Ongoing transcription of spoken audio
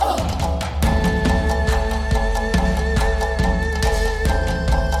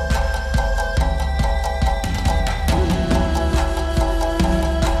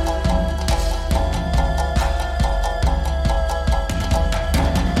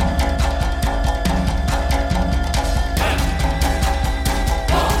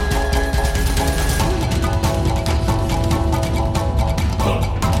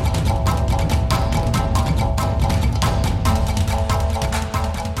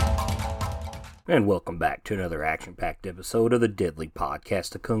And welcome back to another action-packed episode of the Deadly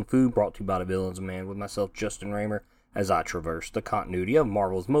Podcast of Kung Fu, brought to you by the Villains Man with myself, Justin Raymer, as I traverse the continuity of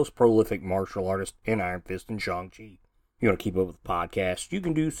Marvel's most prolific martial artist in Iron Fist and Shang-Chi. You want to keep up with the podcast, you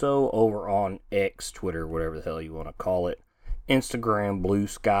can do so over on X, Twitter, whatever the hell you want to call it, Instagram, Blue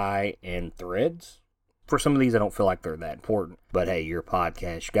Sky, and Threads. For some of these, I don't feel like they're that important, but hey, you're a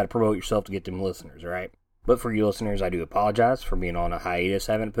podcast, you got to promote yourself to get them listeners, right? But for you listeners, I do apologize for being on a hiatus.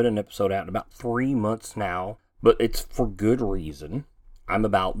 I haven't put an episode out in about 3 months now, but it's for good reason. I'm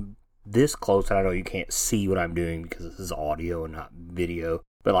about this close, and I know you can't see what I'm doing because this is audio and not video,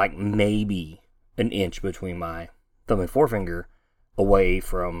 but like maybe an inch between my thumb and forefinger away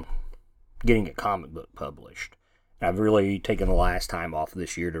from getting a comic book published. And I've really taken the last time off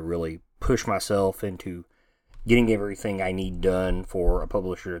this year to really push myself into getting everything I need done for a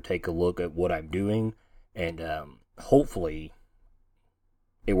publisher to take a look at what I'm doing. And hopefully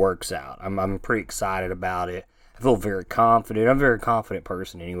it works out. I'm pretty excited about it. I feel very confident. I'm a very confident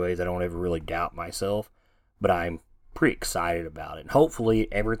person anyways. I don't ever really doubt myself. But I'm pretty excited about it. And hopefully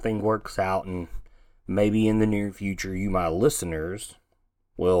everything works out. And maybe in the near future, you, my listeners,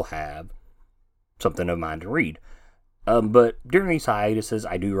 will have something of mine to read. But during these hiatuses,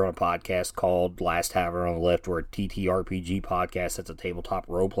 I do run a podcast called Last Tavern on the Left. We're a TTRPG podcast. That's a tabletop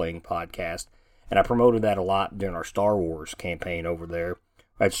role-playing podcast. And I promoted that a lot during our Star Wars campaign over there.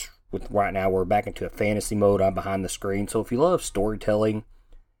 Right now, we're back into a fantasy mode. I'm behind the screen. So if you love storytelling,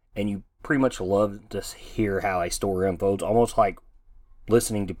 and you pretty much love to hear how a story unfolds, almost like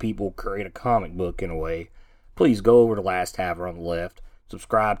listening to people create a comic book in a way, please go over to Last Tavern on the Left.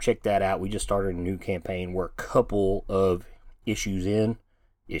 Subscribe, check that out. We just started a new campaign. We're a couple of episodes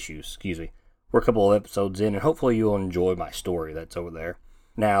in, and hopefully you'll enjoy my story that's over there.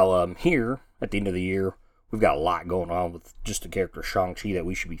 Now, here, at the end of the year, we've got a lot going on with just the character Shang-Chi that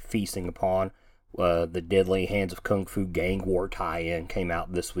we should be feasting upon. The Deadly Hands of Kung Fu Gang War tie-in came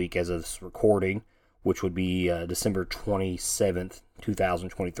out this week as of this recording, which would be December 27th,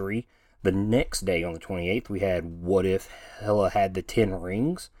 2023. The next day, on the 28th, we had What If Hela Had the 10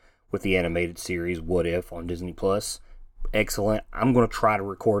 Rings with the animated series What If on Disney+. Excellent. I'm going to try to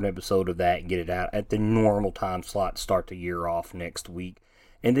record an episode of that and get it out at the normal time slot to start the year off next week.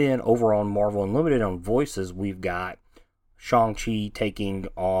 And then over on Marvel Unlimited on Voices, we've got Shang-Chi taking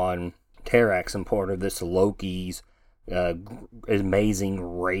on Terax and part of this Loki's amazing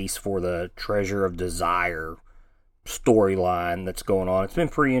race for the Treasure of Desire storyline that's going on. It's been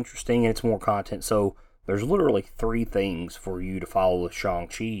pretty interesting, and it's more content. So there's literally 3 things for you to follow with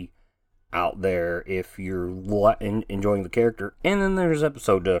Shang-Chi out there if you're enjoying the character. And then there's an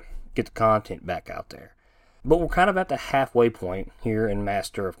episode to get the content back out there. But we're kind of at the halfway point here in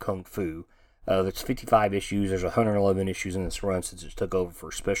Master of Kung Fu. There's 55 issues. There's 111 issues in this run since it took over for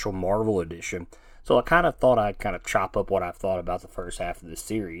a special Marvel edition. So I kind of thought I'd kind of chop up what I've thought about the first half of this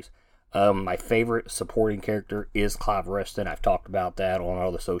series. My favorite supporting character is Clive Reston. I've talked about that on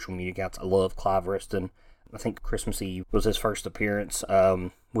all the social media accounts. I love Clive Reston. I think Christmas Eve was his first appearance,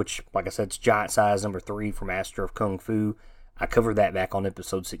 which, like I said, it's Giant Size number 3 for Master of Kung Fu. I covered that back on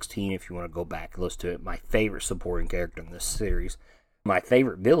episode 16 if you want to go back and listen to it. My favorite supporting character in this series. My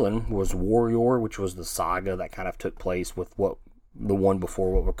favorite villain was Warrior, which was the saga that kind of took place with the one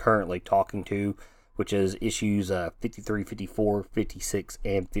before what we're currently talking to, which is issues 53, 54, 56,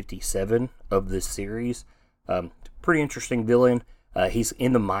 and 57 of this series. Pretty interesting villain. He's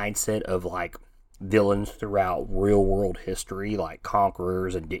in the mindset of like villains throughout real world history, like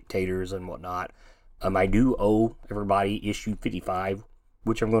conquerors and dictators and whatnot. I do owe everybody issue 55,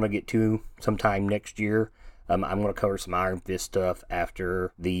 which I'm going to get to sometime next year. I'm going to cover some Iron Fist stuff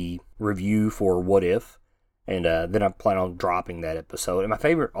after the review for What If, and then I plan on dropping that episode. And my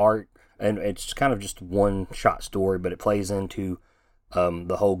favorite arc, and it's kind of just one-shot story, but it plays into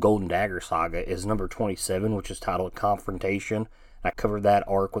the whole Golden Dagger saga, is number 27, which is titled Confrontation. I covered that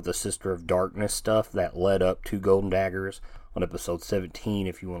arc with the Sister of Darkness stuff that led up to Golden Daggers on episode 17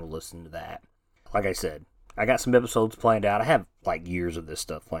 if you want to listen to that. Like I said, I got some episodes planned out. I have like years of this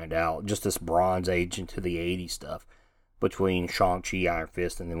stuff planned out. Just this Bronze Age into the 80s stuff between Shang-Chi, Iron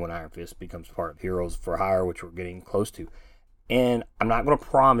Fist, and then when Iron Fist becomes part of Heroes for Hire, which we're getting close to. And I'm not going to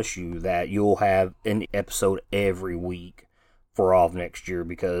promise you that you'll have an episode every week for all of next year,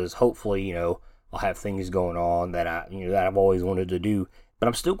 because hopefully, I'll have things going on that I've always wanted to do. But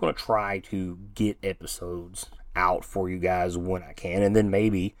I'm still going to try to get episodes out for you guys when I can. And then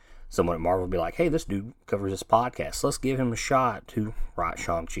maybe someone at Marvel will be like, hey, this dude covers this podcast. Let's give him a shot to write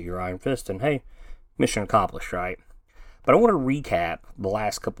Shang-Chi or Iron Fist. And hey, mission accomplished, right? But I want to recap the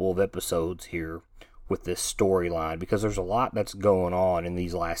last couple of episodes here with this storyline, because there's a lot that's going on in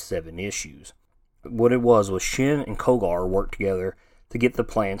these last 7 issues. what it was Shin and Kogar worked together to get the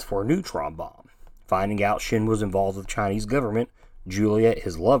plans for a neutron bomb. Finding out Shin was involved with the Chinese government, Juliette,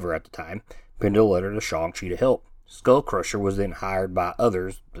 his lover at the time, penned a letter to Shang-Chi to help. Skullcrusher was then hired by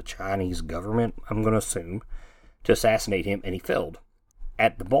others, the Chinese government, I'm going to assume, to assassinate him, and he failed.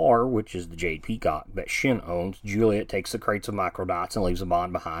 At the bar, which is the Jade Peacock that Shin owns, Juliette takes the crates of microdots and leaves a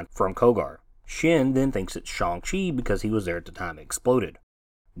bond behind from Kogar. Shin then thinks it's Shang-Chi because he was there at the time it exploded.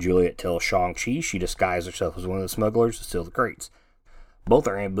 Juliette tells Shang-Chi she disguised herself as one of the smugglers to steal the crates. Both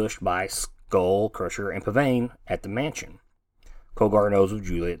are ambushed by Skullcrusher and Pavane at the mansion. Kogar knows of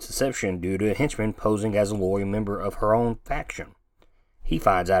Juliette's deception due to a henchman posing as a loyal member of her own faction. He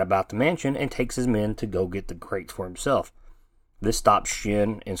finds out about the mansion and takes his men to go get the crates for himself. This stops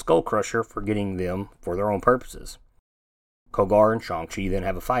Shin and Skullcrusher from getting them for their own purposes. Kogar and Shang-Chi then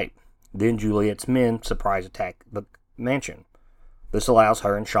have a fight. Then Juliette's men surprise attack the mansion. This allows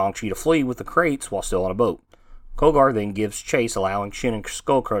her and Shang-Chi to flee with the crates while still on a boat. Kogar then gives chase, allowing Shin and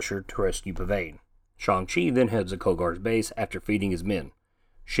Skullcrusher to rescue Pavane. Shang-Chi then heads to Kogar's base after feeding his men.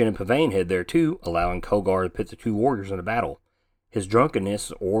 Shin and Pavane head there too, allowing Kogar to pit the two warriors in a battle. His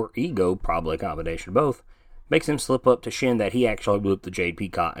drunkenness, or ego, probably a combination of both, makes him slip up to Shin that he actually blew up the Jade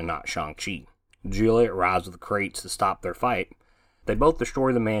Peacock and not Shang-Chi. Juliette arrives with the crates to stop their fight. They both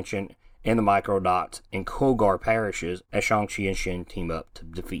destroy the mansion and the microdots, and Kogar perishes as Shang-Chi and Shin team up to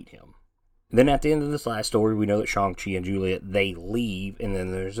defeat him. Then at the end of this last story, we know that Shang-Chi and Juliette, they leave, and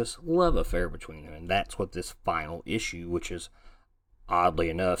then there's this love affair between them, and that's what this final issue, which is, oddly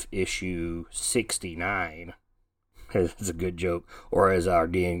enough, issue 69, it's a good joke, or as our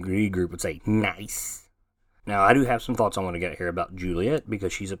D&D group would say, nice. Now, I do have some thoughts I want to get here about Juliette,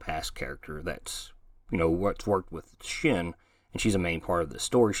 because she's a past character that's, what's worked with Shin, and she's a main part of the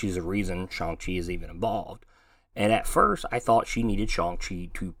story. She's the reason Shang-Chi is even involved. And at first, I thought she needed Shang-Chi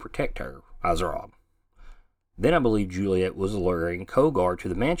to protect her. I was wrong. Then I believe Juliette was luring Kogar to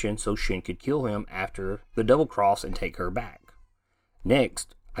the mansion so Shin could kill him after the double cross and take her back.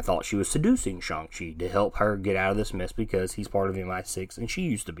 Next, I thought she was seducing Shang-Chi to help her get out of this mess because he's part of MI6 and she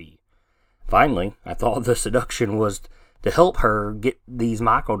used to be. Finally, I thought the seduction was to help her get these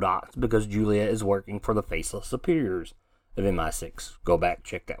microdots because Juliette is working for the faceless superiors of MI6. Go back,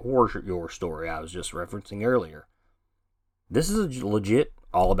 check that Warrior story I was just referencing earlier. This is legit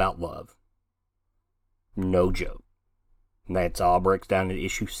all about love. No joke. That's all breaks down to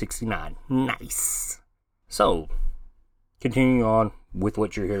issue 69. Nice. So, continuing on with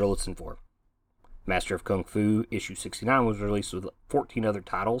what you're here to listen for. Master of Kung Fu issue 69 was released with 14 other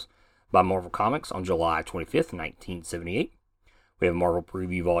titles by Marvel Comics on July 25th, 1978. We have Marvel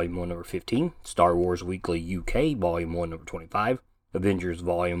Preview Volume 1, number 15, Star Wars Weekly UK Volume 1, number 25, Avengers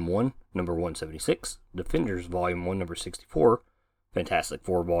Volume 1, number 176, Defenders Volume 1, number 64, Fantastic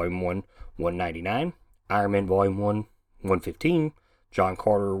Four Volume 1, 199, Iron Man Volume 1, 115, John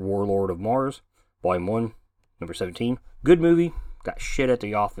Carter Warlord of Mars, Volume 1, number 17. Good movie. Got shit at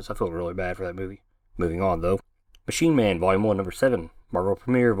the office. I feel really bad for that movie. Moving on, though. Machine Man Volume 1, number 7, Marvel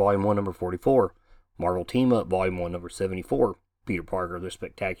Premiere Volume 1, number 44, Marvel Team Up Volume 1, number 74, Peter Parker, The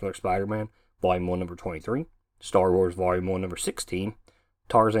Spectacular Spider-Man, Volume 1, number 23, Star Wars Volume 1, number 16,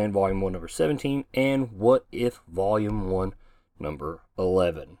 Tarzan Volume 1, number 17, and What If Volume 1, number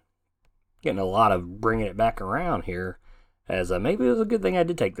 11. Getting a lot of bringing it back around here, as maybe it was a good thing I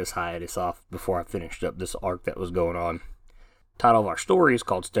did take this hiatus off before I finished up this arc that was going on. The title of our story is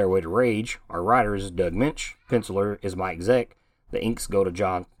called Stairway to Rage. Our writer is Doug Minch, penciler is Mike Zeck, the inks go to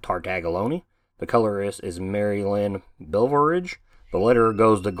John Tartaglone, the colorist is Mary Lynn Belveridge, the letterer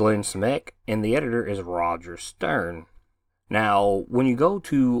goes to Glenn Smeck, and the editor is Roger Stern. Now, when you go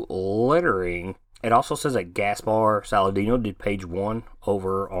to lettering, it also says that Gaspar Saladino did page 1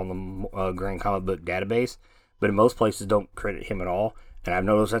 over on the Grand Comic Book Database, but in most places don't credit him at all. And I've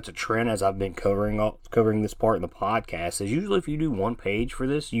noticed that's a trend as I've been covering this part in the podcast, is usually if you do one page for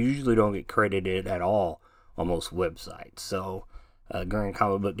this, you usually don't get credited at all on most websites. So, Grand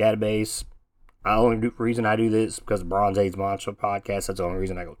Comic Book Database, the only reason I do this is because of Bronze Age Monster podcast. That's the only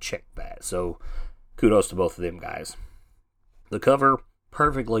reason I go check that. So, kudos to both of them guys. The cover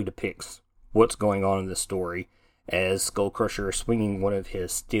perfectly depicts what's going on in this story, as Skullcrusher is swinging one of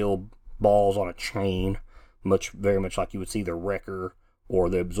his steel balls on a chain, very much like you would see the Wrecker or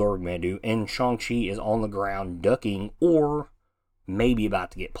the Absorbing Man do, and Shang-Chi is on the ground ducking or maybe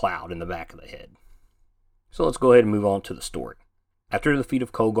about to get plowed in the back of the head. So let's go ahead and move on to the story. After the defeat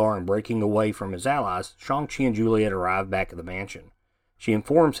of Kogar and breaking away from his allies, Shang-Chi and Juliette arrive back at the mansion. She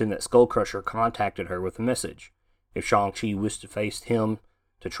informs him that Skullcrusher contacted her with a message. If Shang-Chi wished to face him,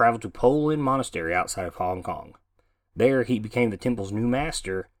 to travel to Poland Monastery outside of Hong Kong. There, he became the temple's new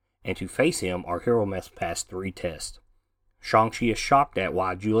master, and to face him, our hero must pass 3 tests. Shang-Chi is shocked at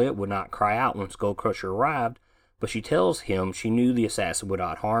why Juliette would not cry out when Skullcrusher arrived, but she tells him she knew the assassin would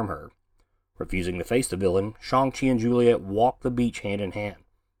not harm her. Refusing to face the villain, Shang-Chi and Juliette walk the beach hand in hand.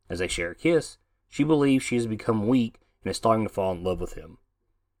 As they share a kiss, she believes she has become weak and is starting to fall in love with him.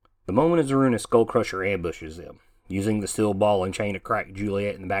 The moment is ruined as Skullcrusher ambushes them. Using the steel ball and chain to crack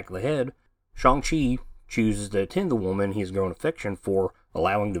Juliette in the back of the head, Shang-Chi chooses to attend the woman he has grown affection for,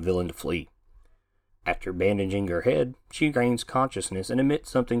 allowing the villain to flee. After bandaging her head, she gains consciousness and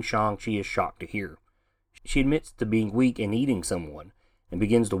admits something Shang-Chi is shocked to hear. She admits to being weak and needing someone, and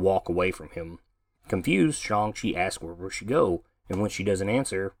begins to walk away from him. Confused, Shang-Chi asks where will she go, and when she doesn't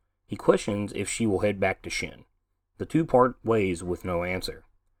answer, he questions if she will head back to Shin. The two part ways with no answer.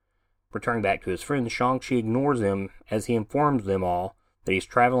 Returning back to his friends, Shang-Chi ignores them as he informs them all that he's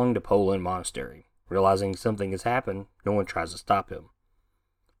traveling to Poland Monastery. Realizing something has happened, no one tries to stop him.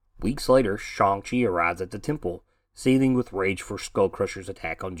 Weeks later, Shang-Chi arrives at the temple, seething with rage for Skullcrusher's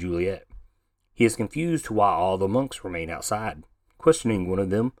attack on Juliette. He is confused why all the monks remain outside. Questioning one of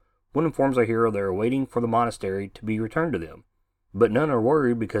them, one informs our hero they are waiting for the monastery to be returned to them. But none are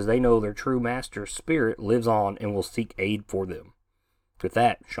worried because they know their true master's spirit lives on and will seek aid for them. With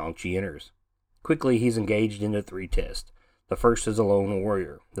that, Shang-Chi enters. Quickly, he's engaged into 3 tests. The first is a lone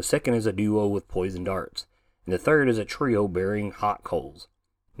warrior, the second is a duo with poison darts, and the third is a trio bearing hot coals.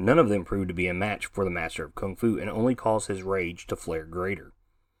 None of them prove to be a match for the master of Kung Fu and only cause his rage to flare greater.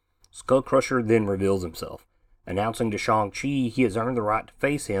 Skullcrusher then reveals himself, announcing to Shang-Chi he has earned the right to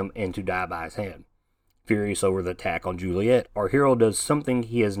face him and to die by his hand. Furious over the attack on Juliette, our hero does something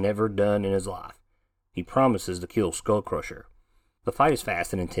he has never done in his life. He promises to kill Skullcrusher. The fight is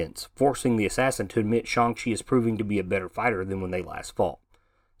fast and intense, forcing the assassin to admit Shang-Chi is proving to be a better fighter than when they last fought.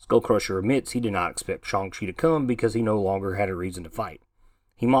 Skullcrusher admits he did not expect Shang-Chi to come because he no longer had a reason to fight.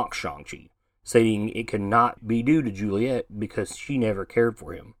 He mocks Shang-Chi, stating it could not be due to Juliette because she never cared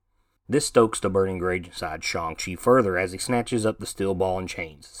for him. This stokes the burning rage inside Shang-Chi further as he snatches up the steel ball and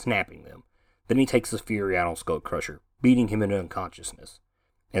chains, snapping them. Then he takes his fury out on Skullcrusher, beating him into unconsciousness.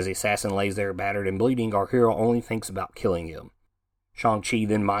 As the assassin lays there battered and bleeding, our hero only thinks about killing him. Shang-Chi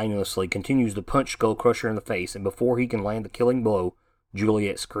then mindlessly continues to punch Skullcrusher in the face, and before he can land the killing blow,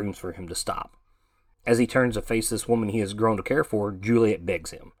 Juliette screams for him to stop. As he turns to face this woman he has grown to care for, Juliette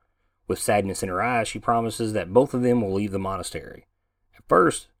begs him. With sadness in her eyes, she promises that both of them will leave the monastery. At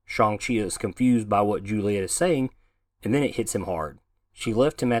first, Shang-Chi is confused by what Juliette is saying, and then it hits him hard. She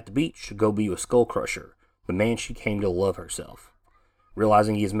left him at the beach to go be with Skullcrusher, the man she came to love herself.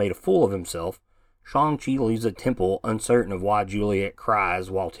 Realizing he has made a fool of himself, Shang-Chi leaves the temple uncertain of why Juliette cries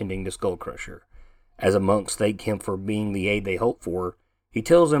while tending to Skullcrusher. As the monks thank him for being the aid they hoped for, he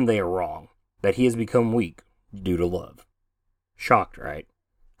tells them they are wrong, that he has become weak due to love. Shocked, right?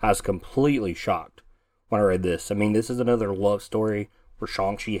 I was completely shocked when I read this. I mean, this is another love story where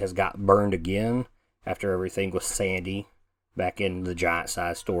Shang-Chi has got burned again after everything was Sandy back in the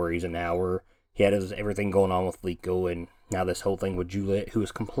giant-sized stories, and now he had everything going on with Liko, and now this whole thing with Juliette, who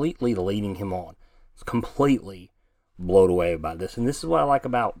is completely leading him on. It's completely blown away by this, and this is what I like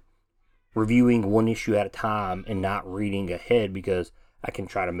about reviewing one issue at a time and not reading ahead, because I can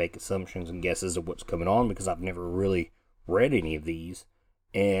try to make assumptions and guesses of what's coming on because I've never really read any of these,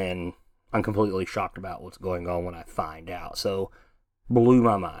 and I'm completely shocked about what's going on when I find out. So, blew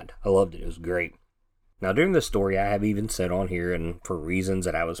my mind. I loved it. It was great. Now, during this story, I have even said on here, and for reasons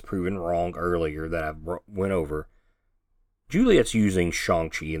that I was proven wrong earlier that I went over, Juliette's using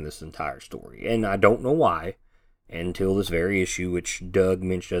Shang-Chi in this entire story, and I don't know why, until this very issue, which Doug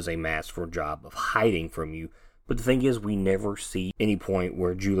mentioned as a masterful job of hiding from you. But the thing is, we never see any point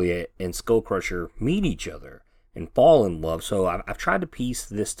where Juliette and Skullcrusher meet each other and fall in love, so I've tried to piece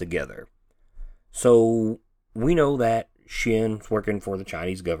this together. So, we know that Shin's working for the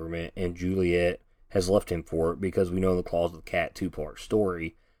Chinese government, and Juliette has left him for it, because we know in the Claws of the Cat 2-part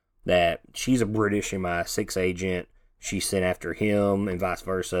story that she's a British MI6 agent. She's sent after him, and vice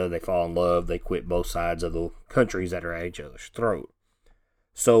versa. They fall in love. They quit both sides of the countries that are at each other's throat.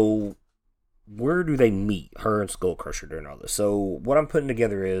 So, where do they meet, her and Skullcrusher, during all this? So, what I'm putting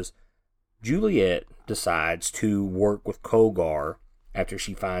together is, Juliette decides to work with Kogar after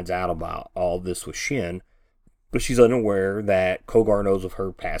she finds out about all this with Shin, but she's unaware that Kogar knows of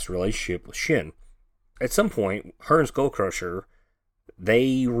her past relationship with Shin. At some point, her and Skullcrusher,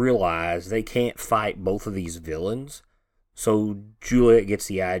 they realize they can't fight both of these villains, so Juliette gets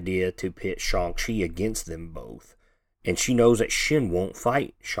the idea to pit Shang-Chi against them both. And she knows that Shin won't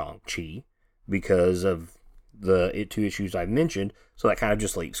fight Shang-Chi because of the 2 issues I've mentioned, so that kind of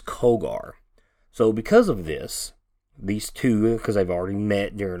just leaves Kogar. So because of this, these two, because they've already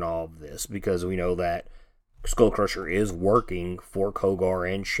met during all of this, because we know that Skullcrusher is working for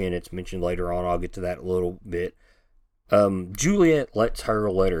Kogar and Shin. It's mentioned later on. I'll get to that a little bit. Juliette lets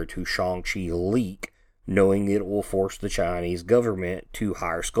her letter to Shang-Chi leak, knowing it will force the Chinese government to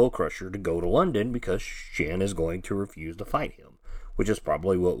hire Skullcrusher to go to London because Shin is going to refuse to fight him, which is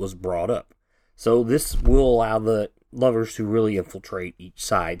probably what was brought up. So this will allow the lovers to really infiltrate each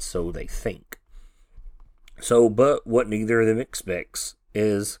side, so they think. But what neither of them expects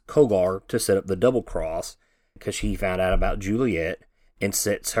is Kogar to set up the double cross, because she found out about Juliette and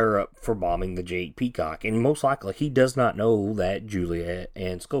sets her up for bombing the Jade Peacock. And most likely he does not know that Juliette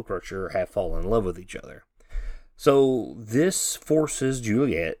and Skullcrusher have fallen in love with each other. So this forces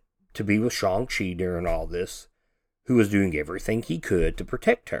Juliette to be with Shang-Chi during all this, who was doing everything he could to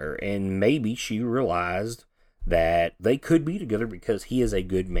protect her. And maybe she realized that they could be together because he is a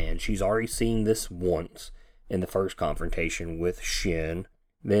good man. She's already seen this once in the first confrontation with Shin.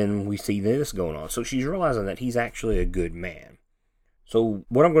 Then we see this going on. So she's realizing that he's actually a good man. So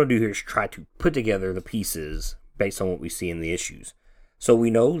what I'm going to do here is try to put together the pieces based on what we see in the issues. So we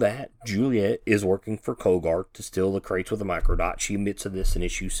know that Juliette is working for Kogar to steal the crates with the microdot. She admits to this in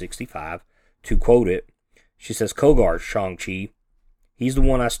issue 65. To quote it, she says, "Kogar, Shang-Chi, he's the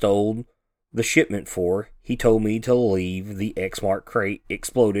one I stole the shipment for. He told me to leave. The X-Mark crate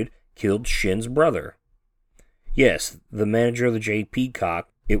exploded, killed Shin's brother." Yes, the manager of the Jade Peacock,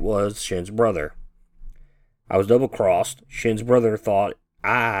 it was Shin's brother. I was double-crossed. Shin's brother thought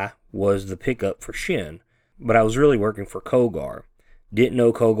I was the pickup for Shin, but I was really working for Kogar. Didn't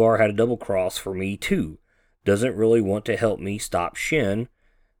know Kogar had a double-cross for me, too. Doesn't really want to help me stop Shin,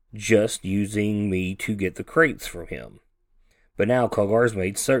 just using me to get the crates from him. But now Kogar's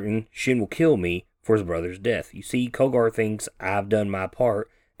made certain Shin will kill me for his brother's death. You see, Kogar thinks I've done my part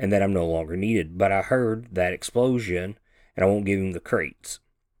and that I'm no longer needed, but I heard that explosion and I won't give him the crates.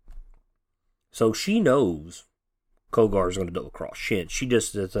 So she knows Kogar's going to double-cross Shin. She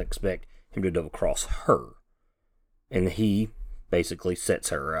just doesn't expect him to double-cross her. And he basically sets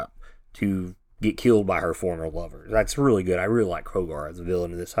her up to get killed by her former lover. That's really good. I really like Kogar as a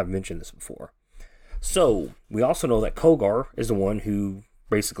villain in this. I've mentioned this before. So, we also know that Kogar is the one who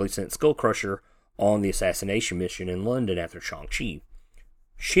basically sent Skullcrusher on the assassination mission in London after Shang-Chi.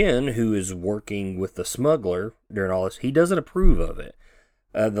 Shin, who is working with the smuggler during all this, he doesn't approve of it.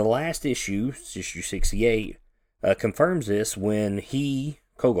 The last issue, issue 68, confirms this when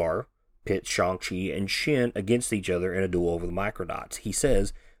Kogar, pits Shang-Chi and Shin against each other in a duel over the microdots. He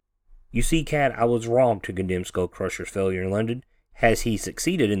says, "You see, Cat, I was wrong to condemn Skullcrusher's failure in London. Has he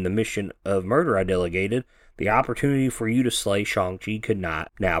succeeded in the mission of murder I delegated, the opportunity for you to slay Shang-Chi could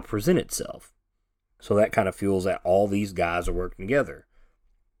not now present itself." So that kind of feels that all these guys are working together.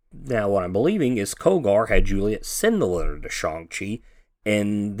 Now, what I'm believing is Kogar had Juliette send the letter to Shang-Chi,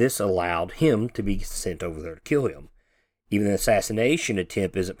 and this allowed him to be sent over there to kill him. Even the assassination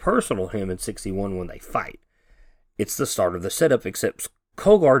attempt isn't personal to him in 61 when they fight. It's the start of the setup, except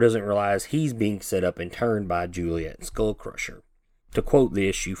Kogar doesn't realize he's being set up in turn by Juliette and Skullcrusher. To quote the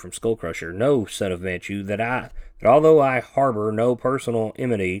issue from Skullcrusher, "Know, son of Manchu, that although I harbor no personal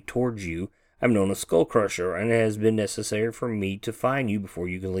enmity towards you, I'm known as Skullcrusher, and it has been necessary for me to find you before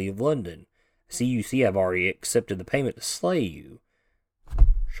you can leave London. You see, I've already accepted the payment to slay you."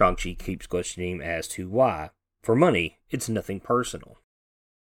 Shang-Chi keeps questioning him as to why. "For money, it's nothing personal."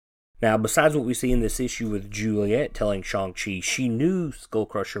 Now, besides what we see in this issue with Juliette telling Shang-Chi she knew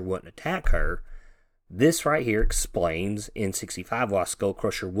Skullcrusher wouldn't attack her, this right here explains in 65 why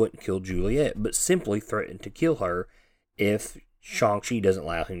Skullcrusher wouldn't kill Juliette, but simply threatened to kill her if Shang-Chi doesn't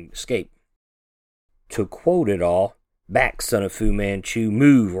allow him to escape. To quote it all, "Back, son of Fu Manchu,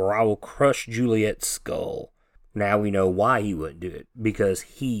 move or I will crush Juliette's skull." Now we know why he wouldn't do it, because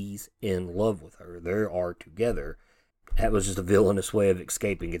he's in love with her. They are together. That was just a villainous way of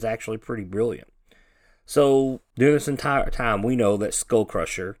escaping. It's actually pretty brilliant. So, during this entire time, we know that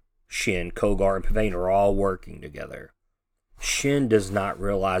Skullcrusher, Shin, Kogar, and Pavane are all working together. Shin does not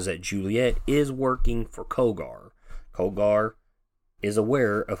realize that Juliette is working for Kogar. Kogar is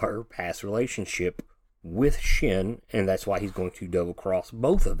aware of her past relationship with Shin, and that's why he's going to double-cross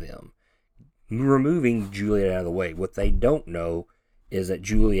both of them, removing Juliette out of the way. What they don't know is that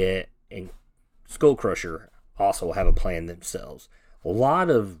Juliette and Skullcrusher also have a plan themselves. A lot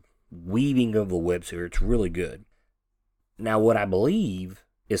of weaving of the webs here. It's really good. Now, what I believe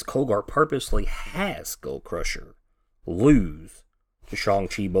is Kogar purposely has Skullcrusher lose to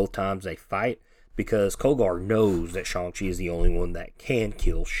Shang-Chi both times they fight, because Kogar knows that Shang-Chi is the only one that can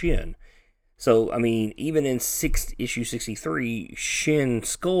kill Shin. So, I mean, even in issue 63, Shin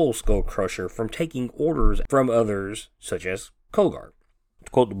scolds Skullcrusher from taking orders from others, such as Kogart.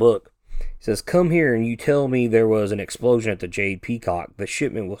 To quote the book, he says, "Come here and you tell me there was an explosion at the Jade Peacock, the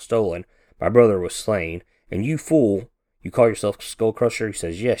shipment was stolen, my brother was slain, and you fool, you call yourself Skullcrusher?" He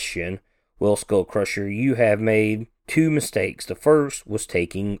says, "Yes, Shin." "Well, Skullcrusher, you have made 2 mistakes. The first was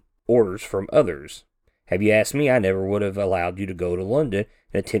taking orders from others. Have you asked me, I never would have allowed you to go to London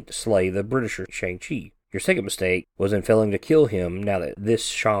and attempt to slay the Britisher Shang-Chi. Your second mistake was in failing to kill him. Now that this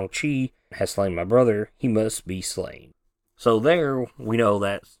Shang-Chi has slain my brother, he must be slain." So there, we know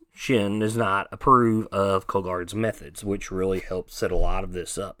that Shin does not approve of Kogart's methods, which really helps set a lot of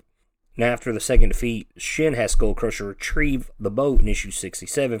this up. Now, after the second defeat, Shin has Skullcrusher retrieve the boat in issue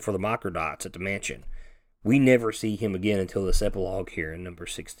 67 for the Microdots at the mansion. We never see him again until this epilogue here in number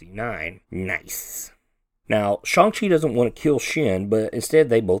 69. Nice. Now, Shang-Chi doesn't want to kill Shin, but instead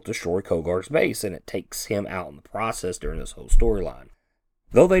they both destroy Kogart's base, and it takes him out in the process during this whole storyline.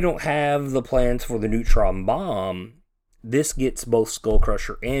 Though they don't have the plans for the neutron bomb, this gets both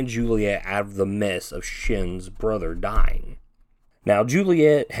Skullcrusher and Juliette out of the mess of Shin's brother dying. Now,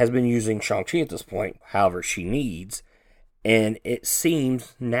 Juliette has been using Shang-Chi at this point, however she needs, and it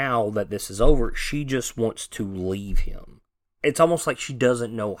seems now that this is over, she just wants to leave him. It's almost like she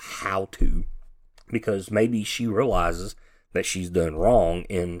doesn't know how to, because maybe she realizes that she's done wrong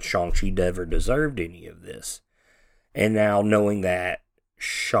and Shang-Chi never deserved any of this. And now, knowing that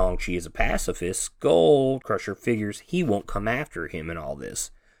Shang-Chi is a pacifist, Skullcrusher figures he won't come after him in all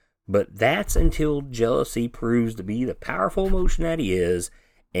this. But that's until jealousy proves to be the powerful emotion that he is,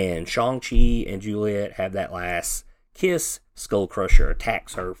 and Shang-Chi and Juliette have that last kiss. Skullcrusher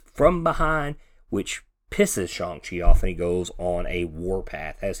attacks her from behind, which pisses Shang-Chi off, and he goes on a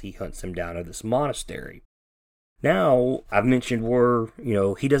warpath as he hunts him down to this monastery. Now, I've mentioned where,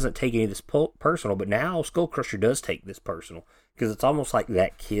 he doesn't take any of this personal, but now Skullcrusher does take this personal, because it's almost like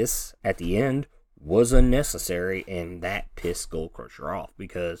that kiss at the end was unnecessary, and that pissed Skullcrusher off,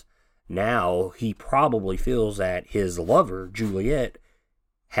 because now he probably feels that his lover, Juliette,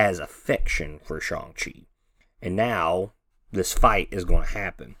 has affection for Shang-Chi. And now, this fight is going to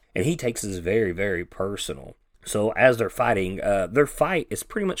happen. And he takes this very, very personal. So as they're fighting, their fight is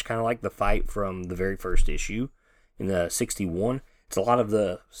pretty much kind of like the fight from the very first issue in the 61. It's a lot of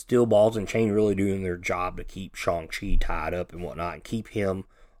the steel balls and chain really doing their job to keep Shang-Chi tied up and whatnot and keep him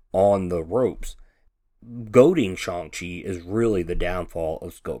on the ropes. Goading Shang-Chi is really the downfall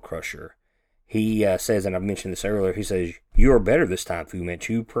of Skullcrusher. He says, and I've mentioned this earlier, he says, "You are better this time, Fu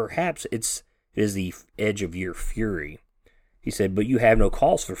Manchu. Perhaps it is the edge of your fury." He said, "But you have no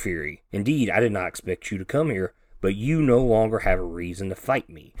cause for fury. Indeed, I did not expect you to come here, but you no longer have a reason to fight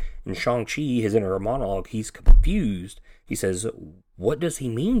me." And Shang-Chi, his inner monologue, he's confused. He says, "What does he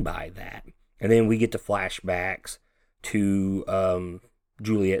mean by that?" And then we get to flashbacks to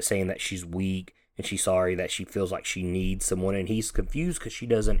Juliette saying that she's weak and she's sorry that she feels like she needs someone. And he's confused because she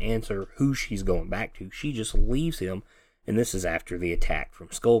doesn't answer who she's going back to. She just leaves him. And this is after the attack from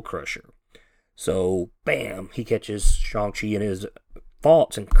Skullcrusher. So, bam, he catches Shang-Chi in his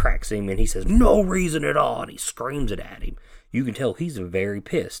thoughts and cracks him, and he says, "No reason at all," and he screams it at him. You can tell he's very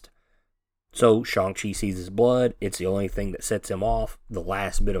pissed. So, Shang-Chi sees his blood. It's the only thing that sets him off. The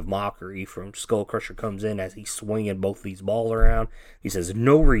last bit of mockery from Skullcrusher comes in as he's swinging both these balls around. He says,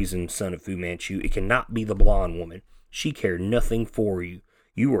 "No reason, son of Fu Manchu. It cannot be the blonde woman. She cared nothing for you.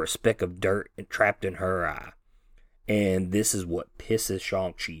 You were a speck of dirt and trapped in her eye." And this is what pisses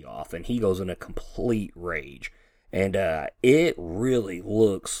Shang-Chi off, and he goes in a complete rage. And it really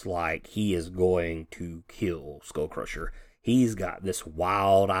looks like he is going to kill Skullcrusher. He's got this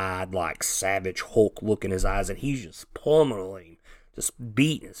wild-eyed, like, savage Hulk look in his eyes, and he's just pummeling him, just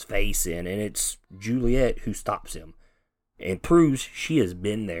beating his face in. And it's Juliette who stops him and proves she has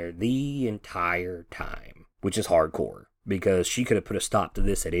been there the entire time, which is hardcore, because she could have put a stop to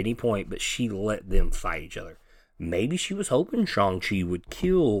this at any point, but she let them fight each other. Maybe she was hoping Shang-Chi would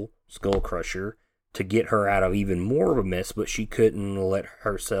kill Skullcrusher to get her out of even more of a mess, but she couldn't let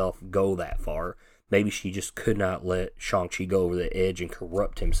herself go that far. Maybe she just could not let Shang-Chi go over the edge and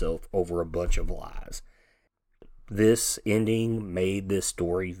corrupt himself over a bunch of lies. This ending made this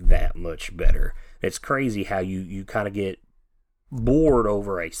story that much better. It's crazy how you kind of get bored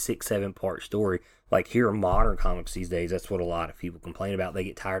over a 6-7 part story. Like here in modern comics these days, that's what a lot of people complain about. They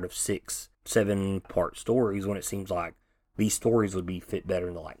get tired of 6-7 part stories when it seems like these stories would be fit better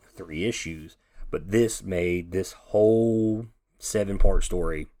into like 3 issues. But this made this whole 7-part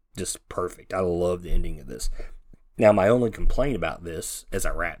story just perfect. I love the ending of this. Now, my only complaint about this, as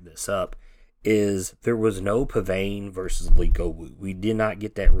I wrap this up, is there was no Pavane versus Liko Wu. We did not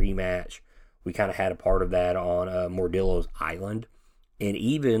get that rematch We kind of had a part of that on Mordillo's Island. And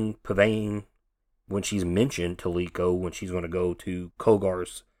even Pavane, when she's mentioned to Liko, when she's going to go to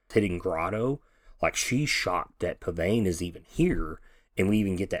Kogar's Hidden Grotto, like, she's shocked that Pavane is even here, and we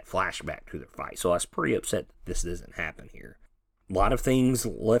even get that flashback to their fight. So I was pretty upset that this doesn't happen here. A lot of things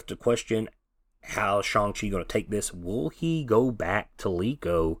left to question. How Shang-Chi going to take this? Will he go back to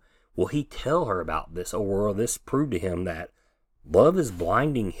Liko? Will he tell her about this? Or will this prove to him that love is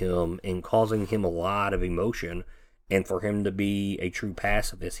blinding him and causing him a lot of emotion? And for him to be a true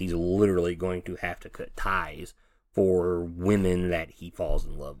pacifist, he's literally going to have to cut ties for women that he falls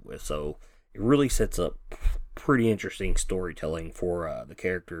in love with. So it really sets up pretty interesting storytelling for the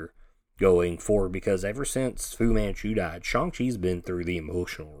character going forward. Because ever since Fu Manchu died, Shang-Chi's been through the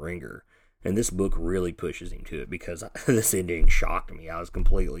emotional ringer. And this book really pushes him to it, because this ending shocked me. I was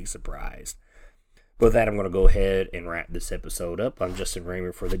completely surprised. With that, I'm going to go ahead and wrap this episode up. I'm Justin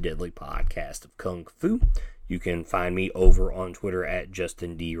Raymer for the Deadly Podcast of Kung Fu. You can find me over on Twitter at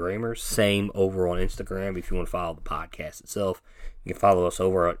Justin D. Raymer. Same over on Instagram if you want to follow the podcast itself. You can follow us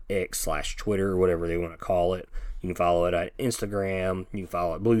over at X/Twitter, whatever they want to call it. You can follow it at Instagram. You can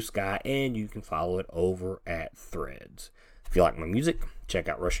follow it Blue Sky. And you can follow it over at Threads. If you like my music, check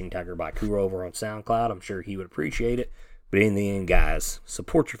out Rushing Tiger by Kuro over on SoundCloud. I'm sure he would appreciate it. But in the end, guys,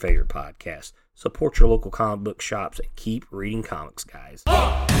 support your favorite podcast. Support your local comic book shops and keep reading comics, guys.